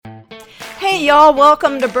Hey y'all,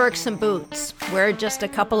 welcome to Berks and Boots. We're just a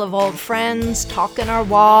couple of old friends talking our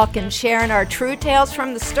walk and sharing our true tales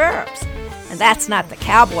from the stirrups. And that's not the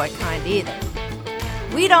cowboy kind either.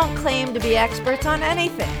 We don't claim to be experts on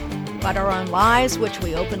anything, but our own lives, which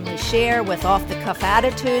we openly share with off-the-cuff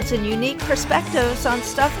attitudes and unique perspectives on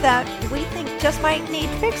stuff that we think just might need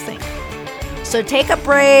fixing. So take a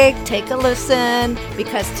break, take a listen,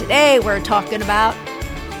 because today we're talking about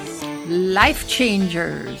life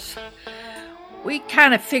changers. We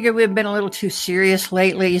kind of figured we've been a little too serious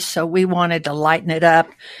lately, so we wanted to lighten it up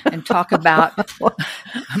and talk about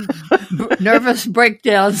nervous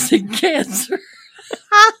breakdowns and cancer.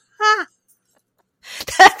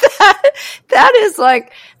 That is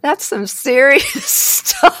like, that's some serious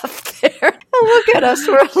stuff there. And look at us,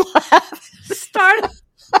 we're laughing. Start.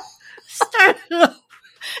 No,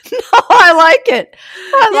 I like it.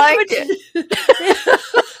 I like it.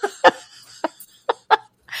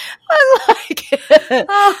 I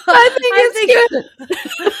think it's good.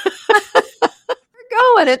 We're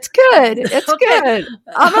going. It's good. It's good.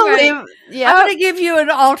 I'm going to give you an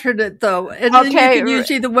alternate, though, and then you can use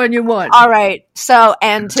either one you want. All right. So,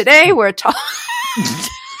 and today we're talking.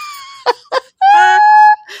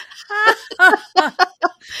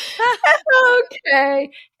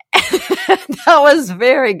 Okay. That was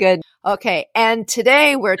very good. Okay. And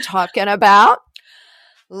today we're talking about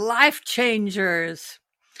life changers.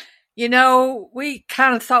 You know, we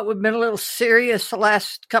kind of thought we'd been a little serious the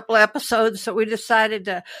last couple of episodes, so we decided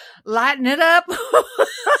to lighten it up.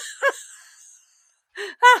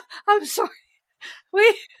 I'm sorry.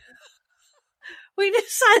 We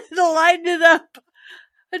decided to lighten it up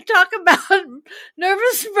and talk about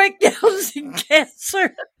nervous breakdowns and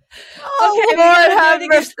cancer. Oh, okay, Lord have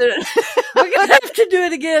mercy. We're going to have to do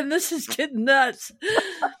it again. This is getting nuts.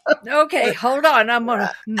 Okay, hold on. I'm going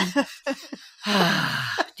to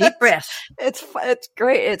deep breath. It's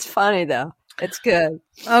great. It's funny, though. It's good.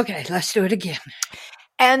 Okay, let's do it again.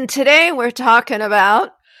 And today we're talking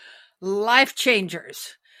about life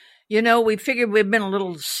changers. You know, we figured we've been a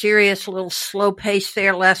little serious, a little slow paced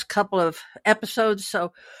there last couple of episodes,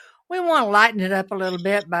 so we want to lighten it up a little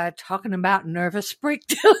bit by talking about nervous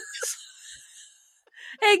breakdowns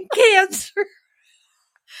and cancer.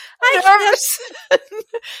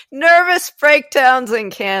 Nervous breakdowns and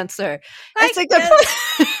cancer. It's a good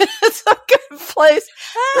place.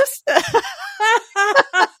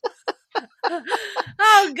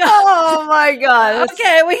 Oh, God. Oh, my God.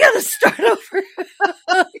 Okay, we got to start over.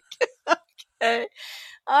 Okay.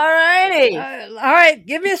 All righty. All right,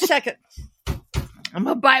 give me a second. I'm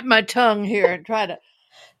going to bite my tongue here and try to.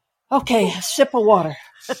 Okay, a sip of water.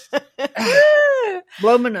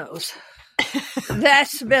 Blow my nose.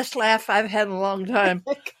 That's the best laugh I've had in a long time.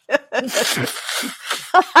 I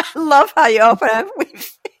love how you open it. We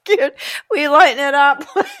figured we lighten it up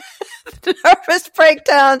with nervous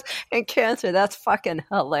breakdowns and cancer. That's fucking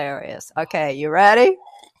hilarious. Okay, you ready?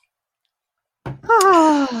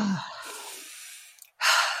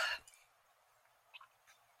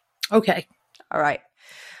 Okay. All right.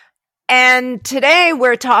 And today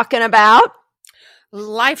we're talking about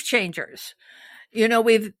life changers. You know,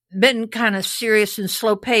 we've been kind of serious and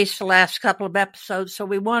slow paced the last couple of episodes, so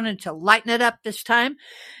we wanted to lighten it up this time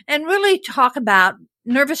and really talk about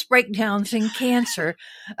nervous breakdowns and cancer.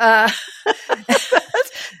 That's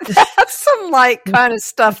some light kind of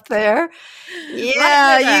stuff there.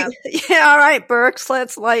 Yeah. All right, Berks,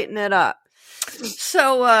 let's lighten it up.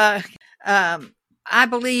 So, I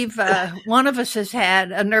believe one of us has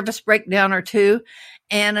had a nervous breakdown or two,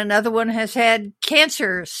 and another one has had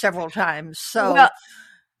cancer several times. So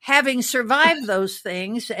having survived those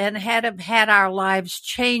things and had our lives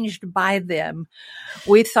changed by them,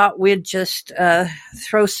 we thought we'd just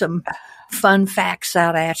throw some fun facts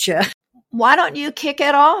out at you. Why don't you kick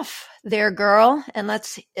it off there, girl?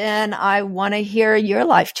 And I want to hear your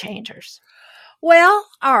life changers. Well,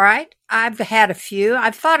 all right. I've had a few.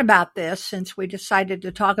 I've thought about this since we decided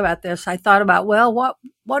to talk about this. I thought about, well,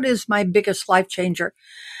 what is my biggest life changer?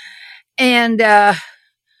 And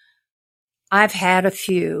I've had a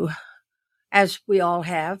few, as we all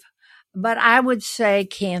have, but I would say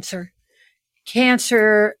cancer.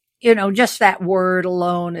 Cancer, you know, just that word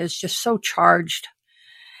alone is just so charged.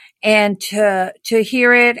 And to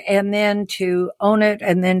hear it and then to own it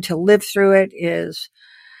and then to live through it is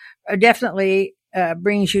definitely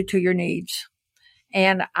brings you to your knees.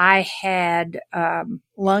 And I had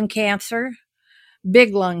lung cancer,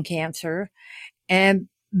 big lung cancer, and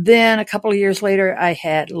then a couple of years later I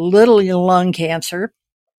had little lung cancer,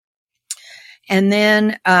 and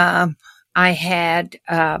then I had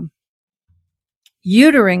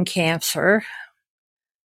uterine cancer,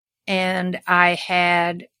 and I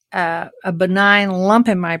had a benign lump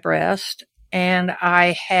in my breast, and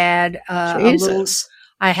I had Jesus.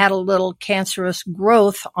 I had a little cancerous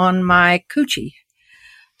growth on my coochie.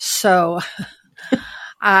 So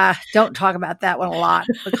don't talk about that one a lot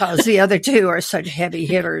because the other two are such heavy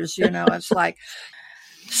hitters. It's like,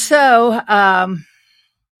 so,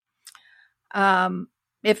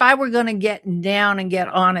 if I were going to get down and get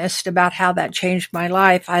honest about how that changed my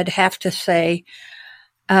life, I'd have to say,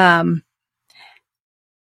 I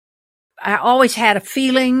always had a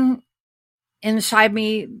feeling inside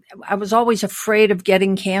me. I was always afraid of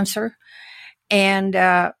getting cancer. And,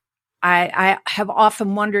 I have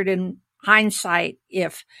often wondered in hindsight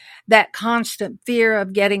if that constant fear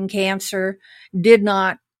of getting cancer did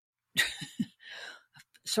not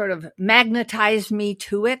sort of magnetize me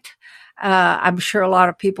to it. I'm sure a lot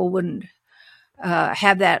of people wouldn't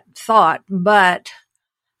have that thought, but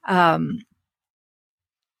when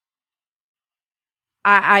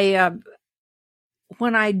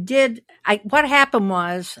I did, what happened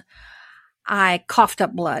was I coughed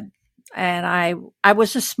up blood, and I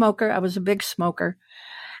was a smoker. I was a big smoker.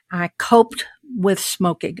 I coped with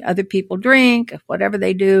smoking. Other people drink, whatever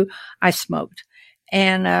they do, I smoked.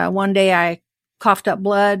 And one day I coughed up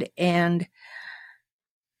blood and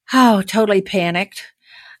totally panicked,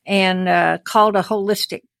 and called a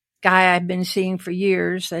holistic guy I've been seeing for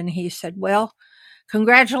years. And he said, well,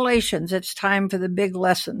 congratulations. It's time for the big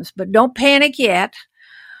lessons, but don't panic yet.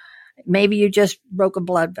 Maybe you just broke a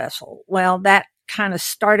blood vessel. Well, that kind of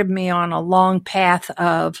started me on a long path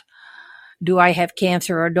of, do I have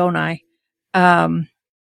cancer or don't I? I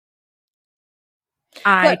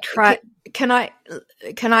tried. Can I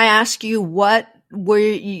ask you, what were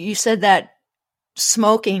you said that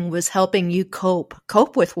smoking was helping you cope?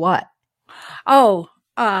 Cope with what? Oh,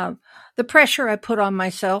 the pressure I put on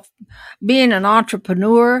myself. Being an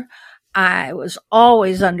entrepreneur, I was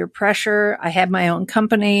always under pressure. I had my own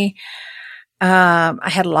company. I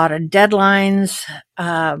had a lot of deadlines.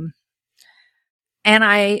 And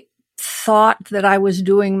I thought that I was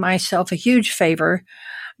doing myself a huge favor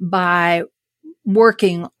by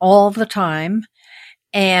working all the time.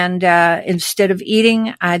 And instead of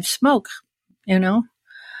eating, I'd smoke, because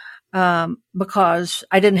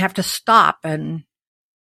I didn't have to stop and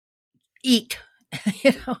eat.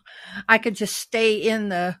 I could just stay in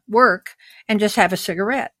the work and just have a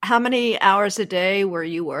cigarette. How many hours a day were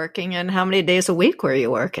you working, and how many days a week were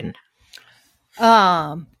you working?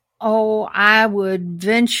 I would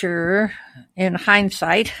venture, in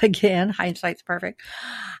hindsight, again, hindsight's perfect,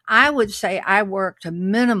 I would say I worked a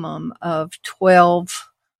minimum of 12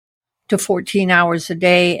 to 14 hours a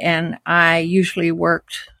day, and I usually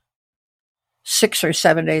worked 6 or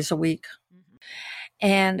 7 days a week.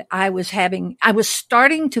 And I was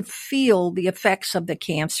starting to feel the effects of the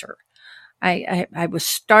cancer. I was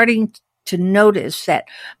starting to notice that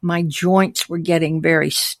my joints were getting very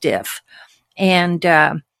stiff. And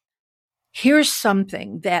here's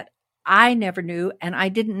something that I never knew, and I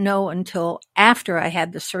didn't know until after I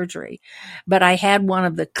had the surgery, but I had one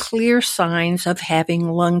of the clear signs of having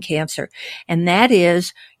lung cancer, and that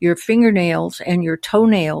is your fingernails and your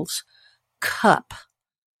toenails cup.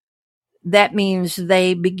 That means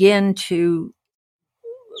they begin to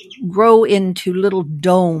grow into little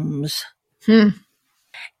domes.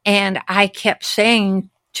 And I kept saying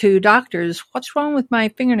to doctors, what's wrong with my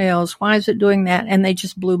fingernails? Why is it doing that? And they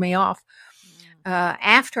just blew me off.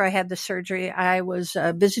 After I had the surgery, I was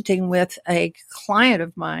visiting with a client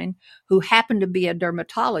of mine who happened to be a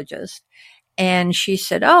dermatologist. And she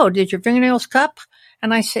said, oh, did your fingernails cup?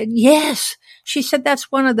 And I said, yes. She said,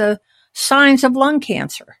 that's one of the signs of lung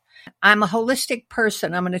cancer. I'm a holistic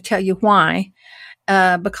person. I'm going to tell you why.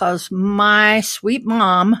 Because my sweet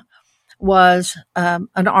mom was an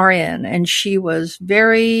RN, and she was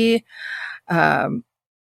very,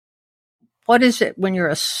 what is it when you're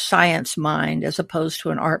a science mind as opposed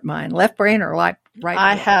to an art mind? Left brain or right brain?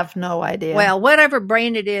 I have no idea. Well, whatever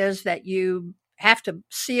brain it is that you have to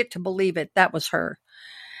see it to believe it, that was her.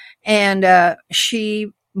 And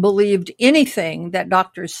she believed anything that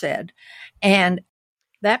doctors said. And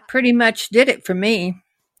that pretty much did it for me.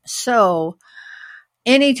 So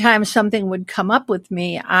anytime something would come up with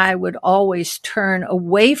me, I would always turn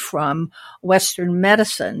away from Western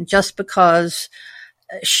medicine just because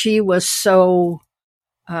she was so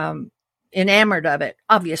enamored of it.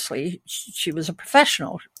 Obviously, she was a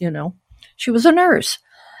professional, She was a nurse,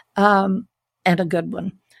 and a good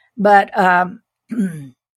one. But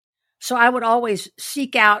so I would always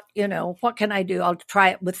seek out, what can I do? I'll try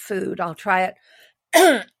it with food. I'll try it,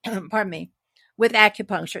 pardon me, with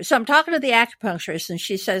acupuncture. So I'm talking to the acupuncturist, and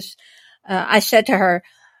she says, I said to her,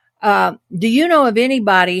 Do you know of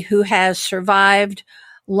anybody who has survived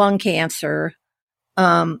lung cancer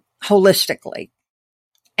holistically?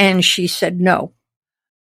 And she said, no.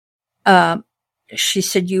 She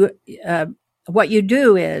said, what you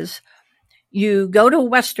do is you go to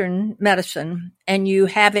Western medicine and you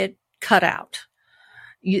have it cut out.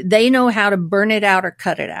 They know how to burn it out or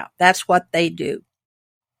cut it out. That's what they do.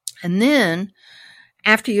 And then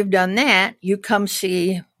after you've done that, you come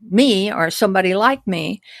see me or somebody like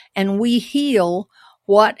me, and we heal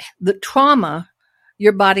what the trauma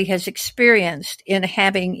your body has experienced in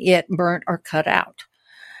having it burnt or cut out.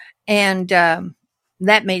 And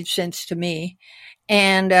that made sense to me.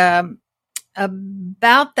 And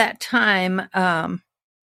about that time,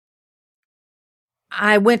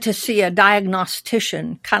 I went to see a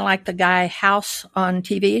diagnostician, kind of like the guy House on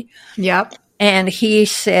TV. Yep. And he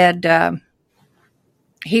said,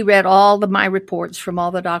 he read all of my reports from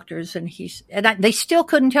all the doctors, and they still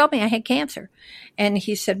couldn't tell me I had cancer. And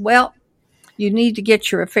he said, well, you need to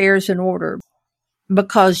get your affairs in order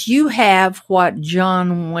because you have what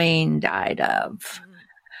John Wayne died of.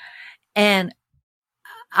 And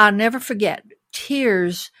I'll never forget,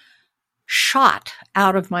 tears shot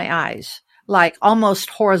out of my eyes, like almost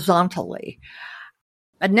horizontally.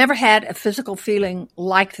 I'd never had a physical feeling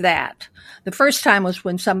like that. The first time was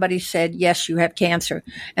when somebody said, yes, you have cancer.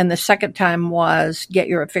 And the second time was, get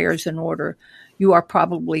your affairs in order. You are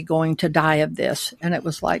probably going to die of this. And it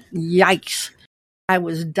was like, yikes. I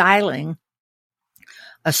was dialing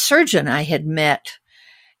a surgeon I had met.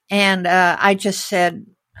 And I just said,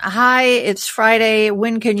 hi, it's Friday.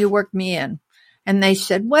 When can you work me in? And they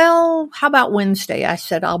said, well, how about Wednesday? I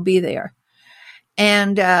said, I'll be there.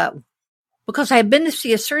 And because I had been to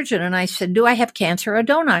see a surgeon, and I said, do I have cancer or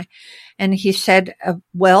don't I? And he said,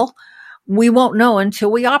 well, we won't know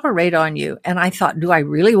until we operate on you. And I thought, do I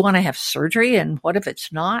really want to have surgery? And what if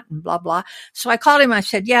it's not? And blah, blah. So I called him. I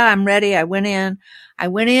said, yeah, I'm ready. I went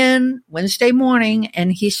in Wednesday morning,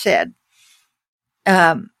 and he said,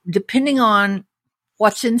 depending on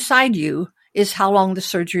what's inside you is how long the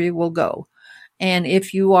surgery will go. And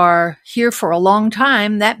if you are here for a long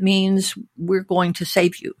time, that means we're going to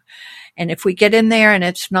save you. And if we get in there and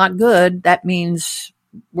it's not good, that means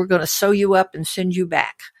we're going to sew you up and send you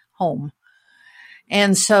back home.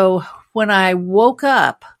 And so when I woke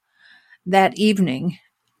up that evening,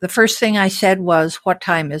 the first thing I said was, what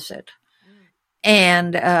time is it?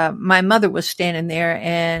 And my mother was standing there,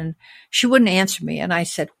 and she wouldn't answer me. And I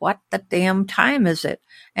said, what the damn time is it?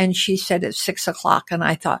 And she said, it's 6:00. And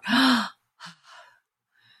I thought,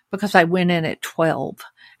 because I went in at 12,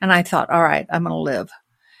 and I thought, all right, I'm going to live.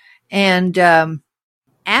 And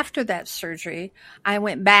after that surgery, I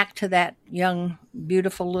went back to that young,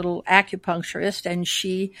 beautiful little acupuncturist, and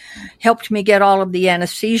she helped me get all of the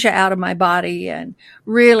anesthesia out of my body and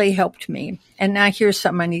really helped me. And now here's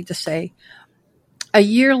something I need to say. A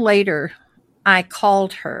year later, I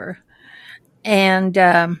called her and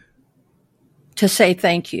to say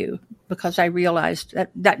thank you, because I realized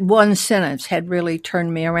that one sentence had really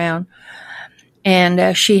turned me around.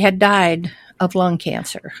 And she had died of lung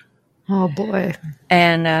cancer. Oh, boy.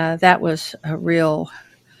 And that was a real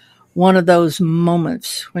one of those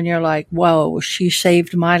moments when you're like, whoa, she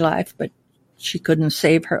saved my life, but she couldn't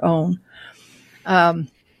save her own.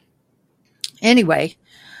 Anyway,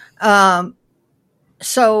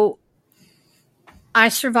 so I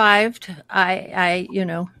survived.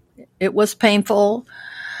 It was painful.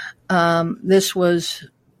 This was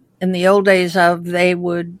in the old days they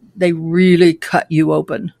really cut you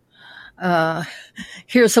open.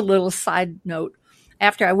 Here's a little side note.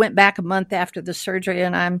 After I went back a month after the surgery,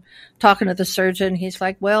 and I'm talking to the surgeon, he's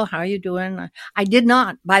like, well, how are you doing? I did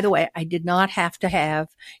not have to have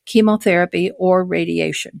chemotherapy or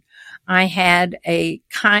radiation. I had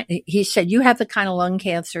he said, you have the kind of lung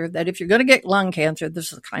cancer that if you're going to get lung cancer,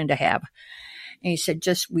 this is the kind to have. And he said,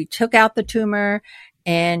 we took out the tumor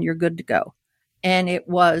and you're good to go. And it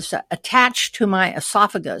was attached to my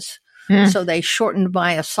esophagus. So they shortened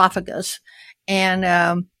my esophagus. And,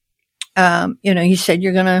 he said,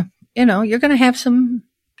 you're going to have some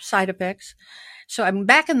side effects. So I'm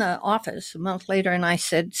back in the office a month later, and I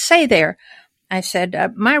said, I said,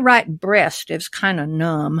 my right breast is kind of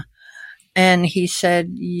numb. And he said,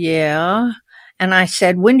 yeah. And I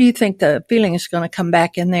said, when do you think the feeling is going to come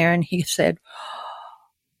back in there? And he said,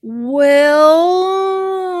 well,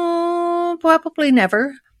 probably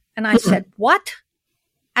never. And I said, what?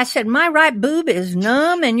 I said, my right boob is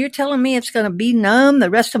numb, and you're telling me it's going to be numb the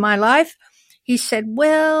rest of my life? He said,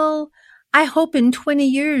 well, I hope in 20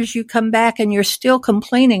 years you come back and you're still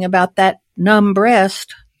complaining about that numb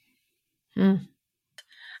breast.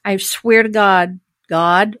 I swear to God,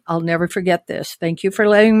 God, I'll never forget this. Thank you for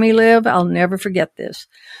letting me live. I'll never forget this.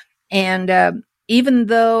 And even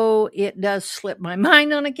though it does slip my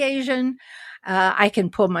mind on occasion, I can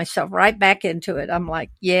pull myself right back into it. I'm like,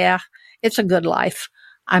 yeah, it's a good life.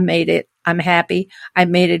 I made it. I'm happy. I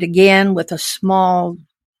made it again with a small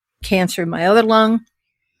cancer in my other lung.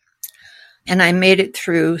 And I made it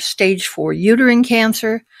through stage 4 uterine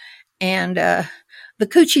cancer. And the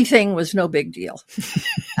coochie thing was no big deal.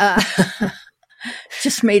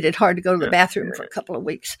 Just made it hard to go to the bathroom for a couple of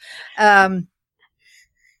weeks. But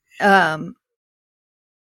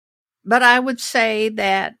I would say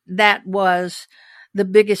that was the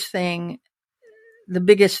biggest thing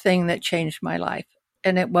that changed my life.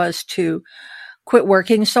 And it was to quit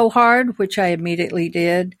working so hard, which I immediately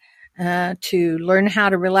did, to learn how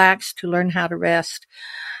to relax, to learn how to rest,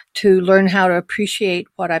 to learn how to appreciate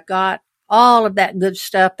what I've got. All of that good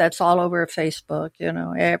stuff that's all over Facebook,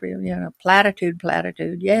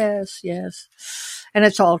 platitude. Yes. And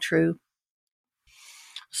it's all true.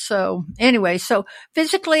 So anyway,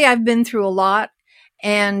 physically I've been through a lot,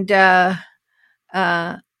 and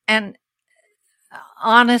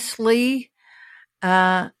honestly,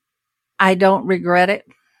 I don't regret it.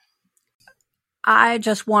 I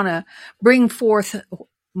just want to bring forth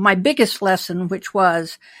my biggest lesson, which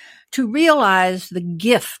was to realize the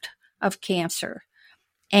gift of cancer.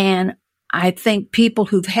 And I think people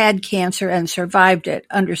who've had cancer and survived it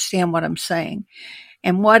understand what I'm saying.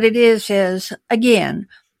 And what it is, again,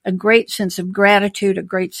 a great sense of gratitude, a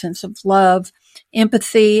great sense of love,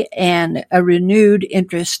 empathy, and a renewed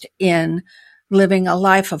interest in living a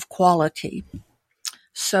life of quality.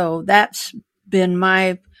 So that's been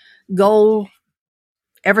my goal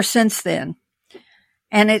ever since then.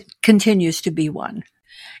 And it continues to be one.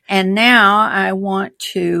 And now I want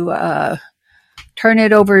to turn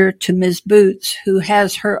it over to Ms. Boots, who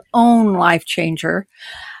has her own life changer.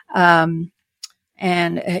 And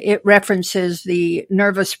it references the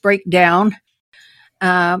nervous breakdown.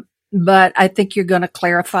 But I think you're going to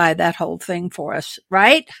clarify that whole thing for us,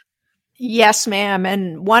 right? Yes, ma'am.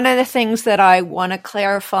 And one of the things that I want to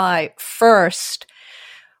clarify first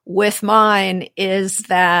with mine is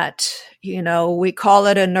that, we call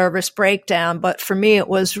it a nervous breakdown, but for me, it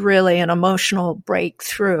was really an emotional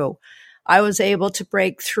breakthrough. I was able to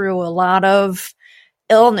break through a lot of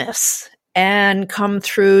illness and come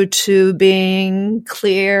through to being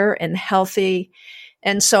clear and healthy.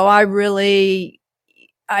 And so I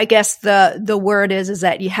guess the word is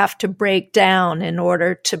that you have to break down in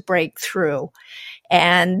order to break through.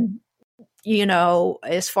 And,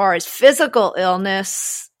 as far as physical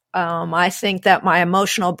illness, I think that my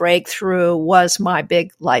emotional breakthrough was my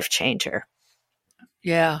big life changer.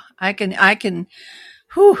 Yeah, I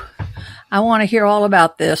want to hear all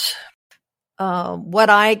about this. What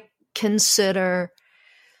I consider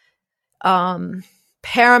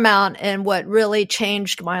paramount and what really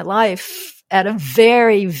changed my life at a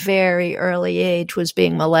very, very early age was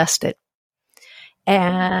being molested.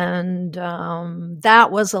 And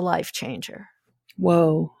that was a life changer.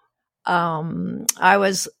 Whoa. I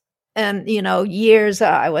was, years,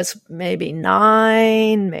 I was maybe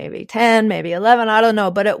 9, maybe 10, maybe 11, I don't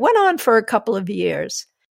know, but it went on for a couple of years.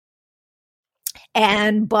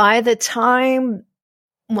 And by the time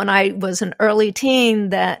when I was an early teen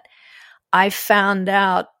that I found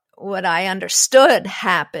out what I understood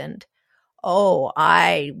happened,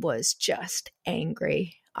 I was just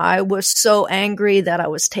angry. I was so angry that I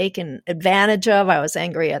was taken advantage of. I was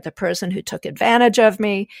angry at the person who took advantage of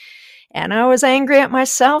me. And I was angry at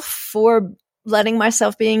myself for letting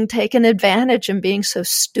myself being taken advantage and being so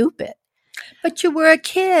stupid. But you were a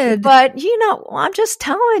kid. But, I'm just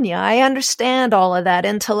telling you, I understand all of that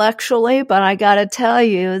intellectually, but I got to tell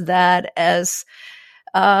you that as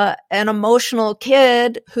an emotional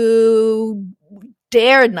kid who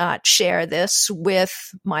dared not share this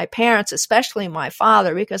with my parents, especially my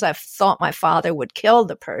father, because I thought my father would kill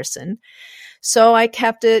the person. So I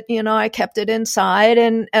kept it, inside.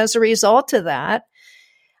 And as a result of that,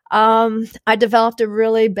 I developed a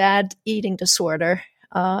really bad eating disorder,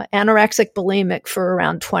 anorexic bulimic, for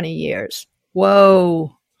around 20 years.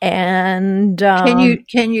 Whoa. And can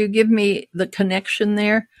you give me the connection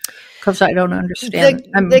there? Because I don't understand.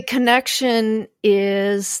 The connection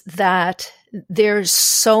is that there's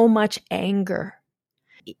so much anger.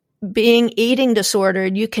 Being eating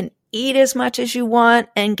disordered, you can eat as much as you want,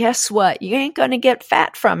 and guess what? You ain't going to get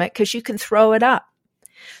fat from it because you can throw it up.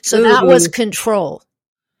 So that was control.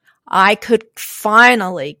 I could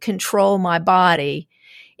finally control my body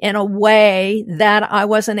in a way that I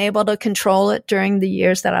wasn't able to control it during the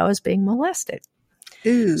years that I was being molested.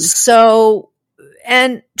 Ooh. So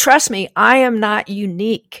and trust me, I am not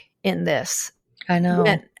unique in this. I know.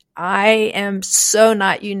 I am so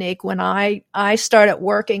not unique. When I started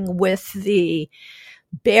working with the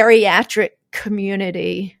bariatric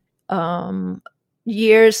community,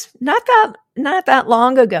 years, not that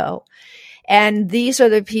long ago. And these are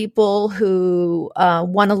the people who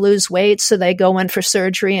want to lose weight, so they go in for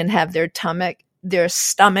surgery and have their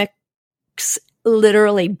stomachs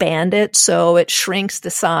literally banded, so it shrinks the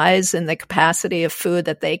size and the capacity of food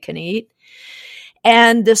that they can eat.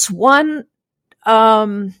 And this one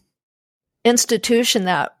institution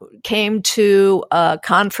that came to a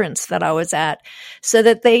conference that I was at, so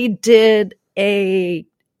that they did a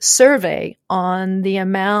survey on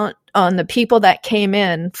the people that came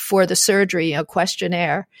in for the surgery, a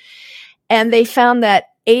questionnaire. And they found that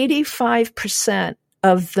 85%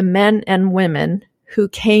 of the men and women who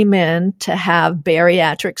came in to have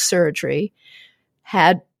bariatric surgery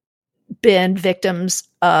had been victims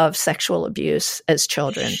of sexual abuse as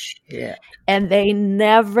children. Yeah. And they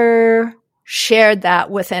never shared that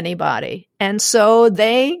with anybody. And so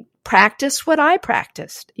they practiced what I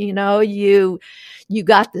practiced. You know, you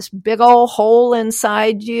got this big old hole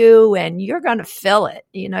inside you and you're going to fill it.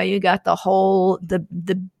 You know, you got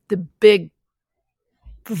the big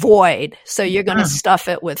void. So you're going to stuff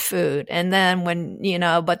it with food. And then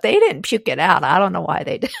but they didn't puke it out. I don't know why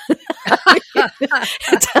they did.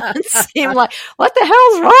 It doesn't seem like, what the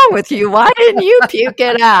hell's wrong with you? Why didn't you puke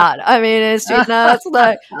it out? I mean, it's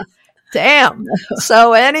like, damn.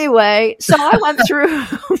 So anyway, I went through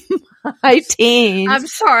my teens. I'm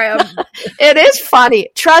sorry. It is funny.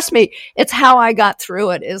 Trust me. It's how I got through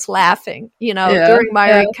it, is laughing, during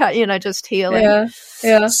my, just healing.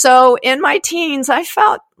 Yeah. So in my teens, I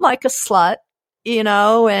felt like a slut,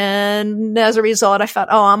 and as a result, I felt,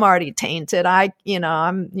 oh, I'm already tainted. I'm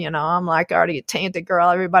like already a tainted girl.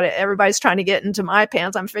 Everybody's trying to get into my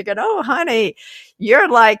pants. I'm figuring, oh, honey, you're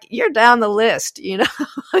down the list,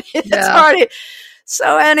 it's already.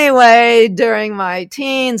 So anyway, during my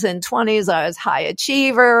teens and 20s, I was high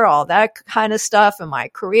achiever, all that kind of stuff. And my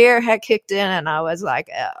career had kicked in and I was like,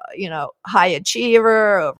 high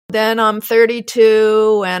achiever. Then I'm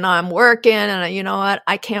 32 and I'm working and you know what?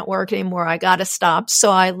 I can't work anymore. I got to stop. So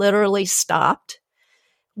I literally stopped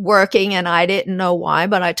working and I didn't know why,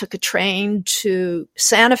 but I took a train to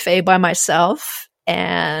Santa Fe by myself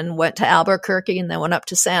and went to Albuquerque and then went up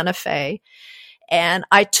to Santa Fe. And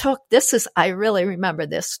I really remember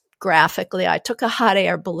this graphically. I took a hot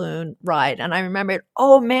air balloon ride and I remembered,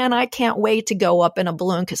 oh man, I can't wait to go up in a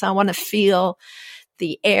balloon because I want to feel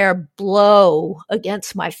the air blow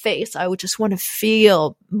against my face. I would just want to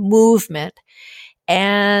feel movement.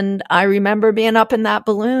 And I remember being up in that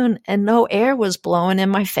balloon and no air was blowing in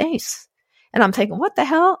my face. And I'm thinking, what the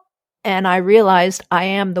hell? And I realized I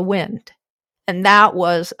am the wind. And that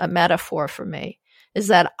was a metaphor for me. Is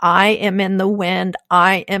that I am in the wind,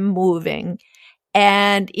 I am moving.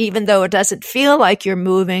 And even though it doesn't feel like you're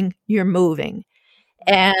moving, you're moving.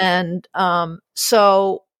 And and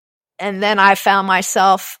then I found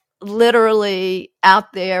myself literally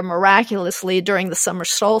out there miraculously during the summer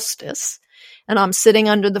solstice. And I'm sitting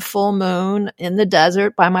under the full moon in the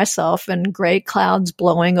desert by myself and gray clouds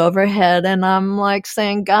blowing overhead. And I'm like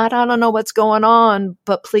saying, God, I don't know what's going on,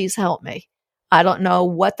 but please help me. I don't know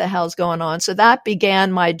what the hell's going on. So that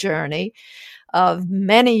began my journey of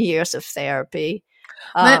many years of therapy.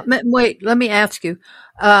 Wait, let me ask you.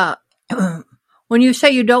 When you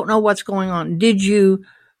say you don't know what's going on, did you,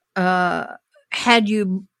 had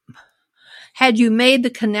you made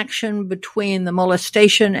the connection between the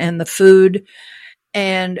molestation and the food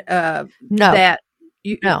and, no. that?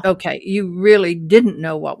 No. Okay. You really didn't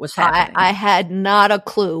know what was happening. I had not a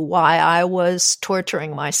clue why I was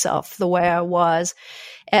torturing myself the way I was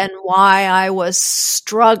and why I was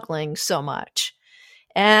struggling so much.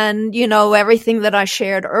 And, everything that I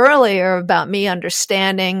shared earlier about me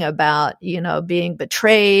understanding about, being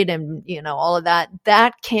betrayed and, all of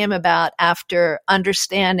that came about after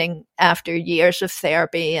years of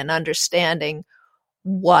therapy and understanding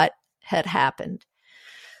what had happened.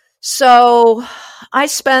 So I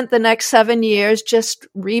spent the next 7 years just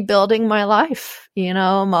rebuilding my life.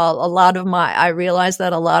 I realized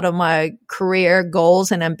that a lot of my career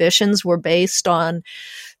goals and ambitions were based on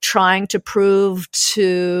trying to prove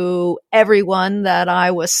to everyone that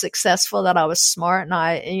I was successful, that I was smart,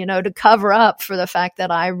 and to cover up for the fact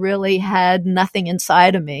that I really had nothing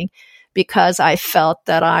inside of me because I felt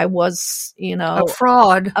that I was, a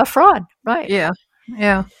fraud. A fraud, right. Yeah.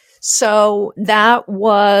 Yeah. So that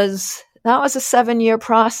was a 7-year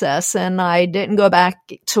process, and I didn't go back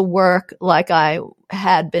to work like I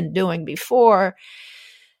had been doing before.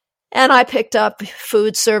 And I picked up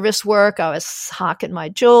food service work. I was hawking my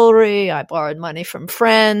jewelry. I borrowed money from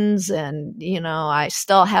friends. And, I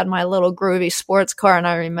still had my little groovy sports car. And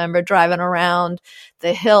I remember driving around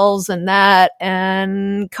the hills and that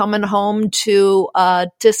and coming home to a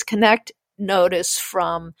disconnect notice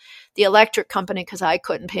from the electric company because I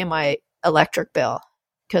couldn't pay my electric bill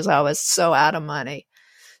because I was so out of money.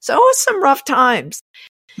 So it was some rough times.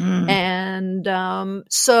 And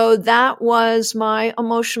so that was my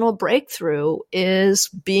emotional breakthrough, is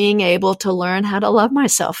being able to learn how to love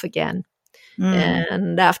myself again.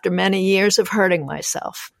 And after many years of hurting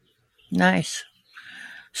myself. Nice.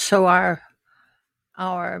 So our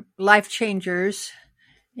life changers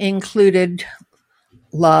included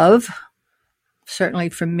love, certainly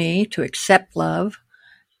for me, to accept love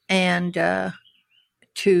and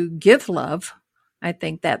to give love. I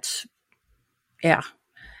think that's,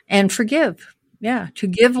 and forgive. Yeah, to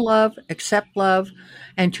give love, accept love,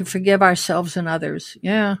 and to forgive ourselves and others.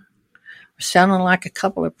 Yeah, we're sounding like a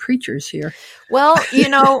couple of preachers here. Well,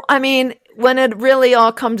 when it really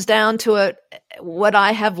all comes down to it, what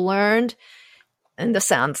I have learned, and this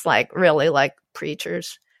sounds really like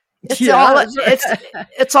preachers,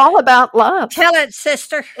 it's all about love. Tell it,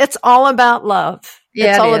 sister. It's all about love.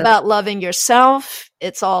 Yeah, it's all about loving yourself.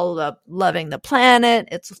 It's all about loving the planet.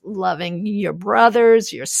 It's loving your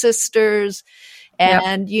brothers, your sisters.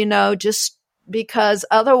 And, just because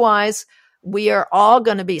otherwise we are all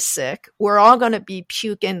going to be sick. We're all going to be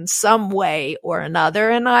puking some way or another.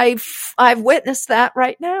 And I've witnessed that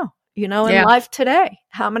right now, in life today.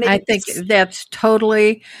 How many? I think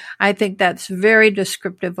that's very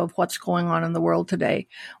descriptive of what's going on in the world today.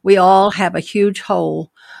 We all have a huge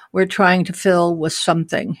hole we're trying to fill with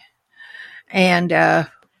something. And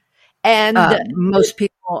most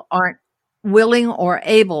people aren't willing or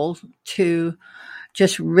able to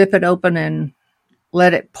just rip it open and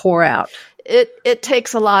let it pour out. It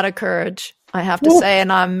takes a lot of courage, I have to say,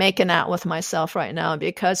 and I'm making out with myself right now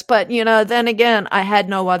but then again, I had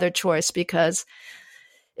no other choice because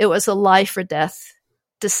it was a life or death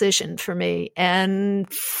decision for me.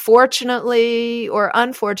 And fortunately or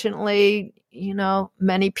unfortunately,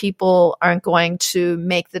 many people aren't going to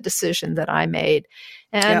make the decision that I made.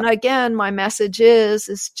 And again, my message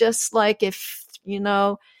is just like if you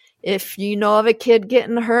know of a kid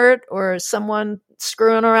getting hurt or someone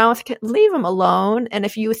screwing around with a kid, leave them alone. And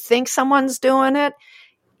if you think someone's doing it,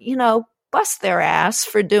 bust their ass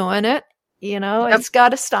for doing it. It's got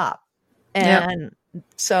to stop. And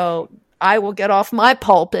so I will get off my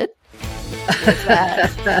pulpit with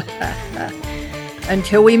that.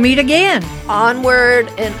 Until we meet again. Onward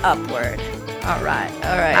and upward. All right.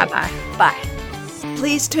 Bye-bye. Bye.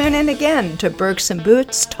 Please tune in again to Berks and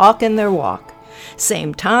Boots Talking Their Walk.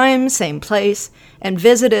 Same time, same place, and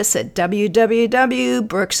visit us at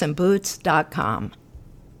www.berksandboots.com.